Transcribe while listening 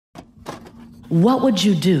What would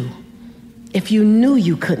you do if you knew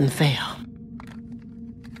you couldn't fail?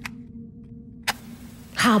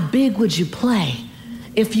 How big would you play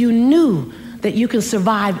if you knew that you can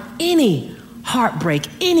survive any heartbreak,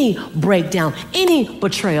 any breakdown, any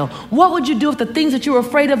betrayal? What would you do if the things that you were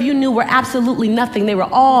afraid of you knew were absolutely nothing? They were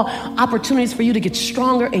all opportunities for you to get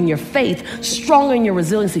stronger in your faith, stronger in your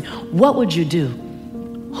resiliency. What would you do?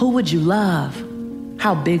 Who would you love?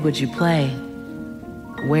 How big would you play?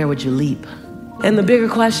 Where would you leap? And the bigger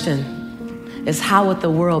question is, how would the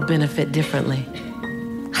world benefit differently?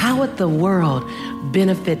 How would the world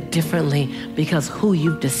benefit differently because who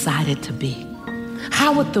you've decided to be?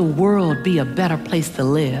 How would the world be a better place to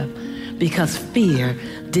live because fear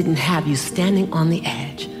didn't have you standing on the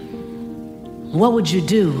edge? What would you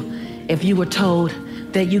do if you were told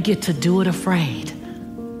that you get to do it afraid?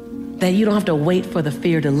 That you don't have to wait for the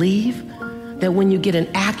fear to leave? That when you get in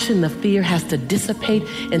action, the fear has to dissipate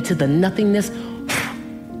into the nothingness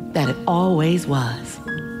that it always was?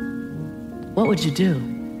 What would you do?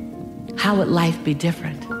 How would life be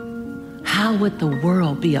different? How would the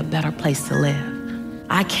world be a better place to live?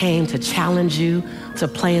 I came to challenge you to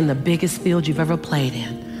play in the biggest field you've ever played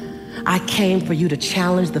in. I came for you to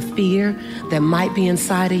challenge the fear that might be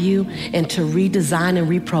inside of you and to redesign and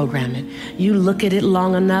reprogram it. You look at it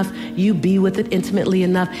long enough, you be with it intimately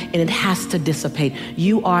enough, and it has to dissipate.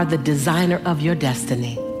 You are the designer of your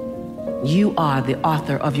destiny. You are the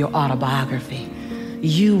author of your autobiography.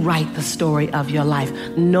 You write the story of your life.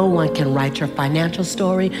 No one can write your financial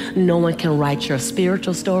story. No one can write your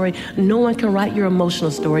spiritual story. No one can write your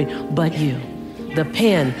emotional story but you. The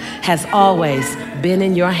pen has always been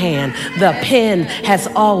in your hand. The pen has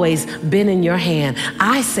always been in your hand.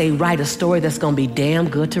 I say write a story that's going to be damn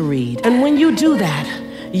good to read. And when you do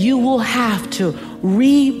that, you will have to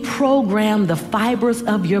reprogram the fibers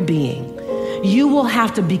of your being. You will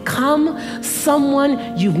have to become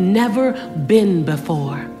someone you've never been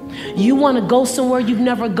before. You want to go somewhere you've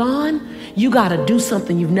never gone? You got to do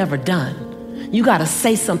something you've never done. You got to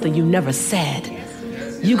say something you've never said.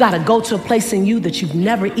 You got to go to a place in you that you've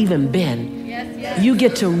never even been. You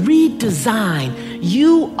get to redesign.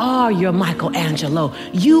 You are your Michelangelo.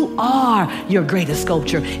 You are your greatest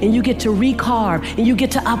sculpture. And you get to recarve and you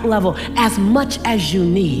get to up-level as much as you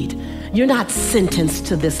need. You're not sentenced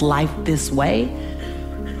to this life this way.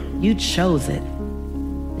 You chose it.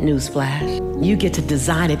 Newsflash. You get to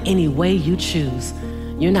design it any way you choose.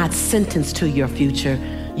 You're not sentenced to your future.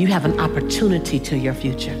 You have an opportunity to your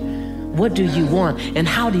future. What do you want and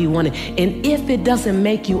how do you want it? And if it doesn't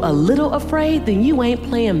make you a little afraid, then you ain't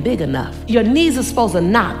playing big enough. Your knees are supposed to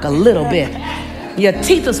knock a little bit. Your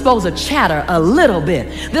teeth are supposed to chatter a little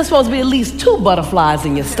bit. There's supposed to be at least 2 butterflies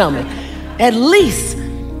in your stomach. At least.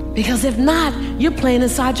 Because if not, you're playing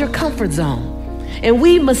inside your comfort zone. And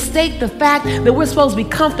we mistake the fact that we're supposed to be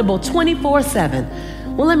comfortable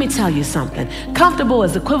 24/7. Well, let me tell you something. Comfortable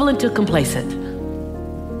is equivalent to complacent.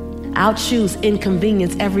 I'll choose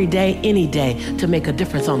inconvenience every day, any day, to make a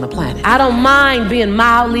difference on the planet. I don't mind being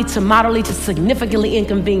mildly to moderately to significantly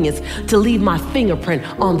inconvenienced to leave my fingerprint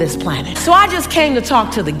on this planet. So I just came to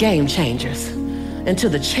talk to the game changers and to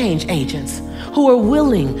the change agents who are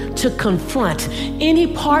willing to confront any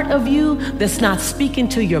part of you that's not speaking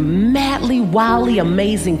to your madly, wildly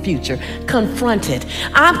amazing future. Confront it.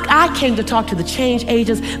 I came to talk to the change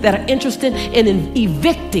agents that are interested in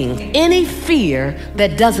evicting any fear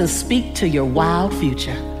that doesn't speak to your wild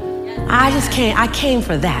future. I came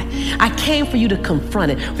for that. I came for you to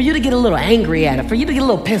confront it, for you to get a little angry at it, for you to get a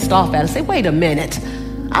little pissed off at it. Say, wait a minute.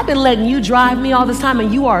 I've been letting you drive me all this time,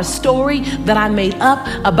 and you are a story that I made up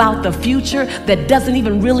about the future that doesn't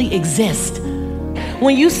even really exist.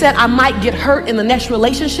 When you said I might get hurt in the next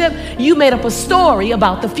relationship, you made up a story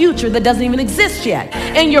about the future that doesn't even exist yet.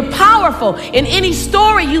 And you're powerful, and any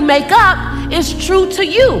story you make up is true to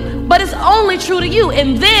you, but it's only true to you.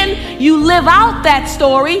 And then you live out that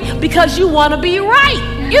story because you want to be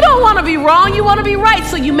right. You don't want to be wrong, you want to be right.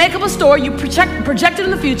 So you make up a story, you project it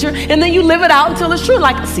in the future, and then you live it out until it's true.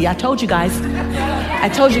 Like, see, I told you guys. I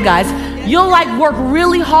told you guys. You'll like work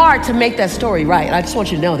really hard to make that story right. I just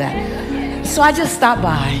want you to know that. So I just stopped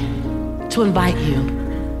by to invite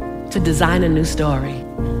you to design a new story.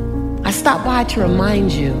 I stopped by to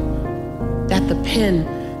remind you that the pen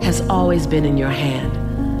has always been in your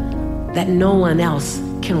hand, that no one else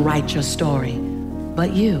can write your story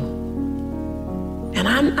but you. And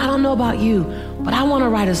I don't know about you, but I want to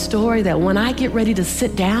write a story that when I get ready to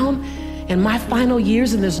sit down in my final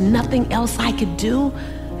years and there's nothing else I could do,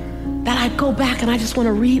 that I go back and I just want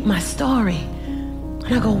to read my story. And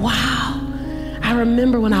I go, wow, I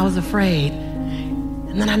remember when I was afraid.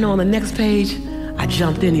 And then I know on the next page, I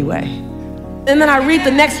jumped anyway. And then I read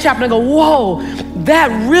the next chapter and I go, whoa,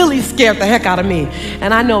 that really scared the heck out of me.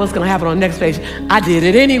 And I know what's going to happen on the next page. I did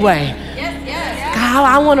it anyway. God,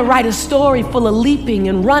 I want to write a story full of leaping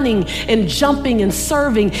and running and jumping and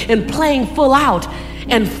serving and playing full out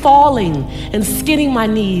and falling and skinning my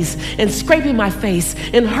knees and scraping my face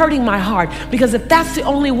and hurting my heart. Because if that's the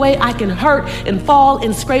only way I can hurt and fall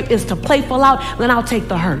and scrape is to play full out, then I'll take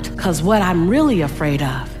the hurt. Because what I'm really afraid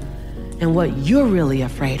of and what you're really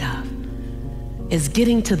afraid of is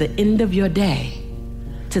getting to the end of your day,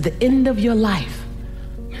 to the end of your life,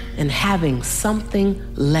 and having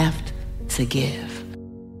something left to give.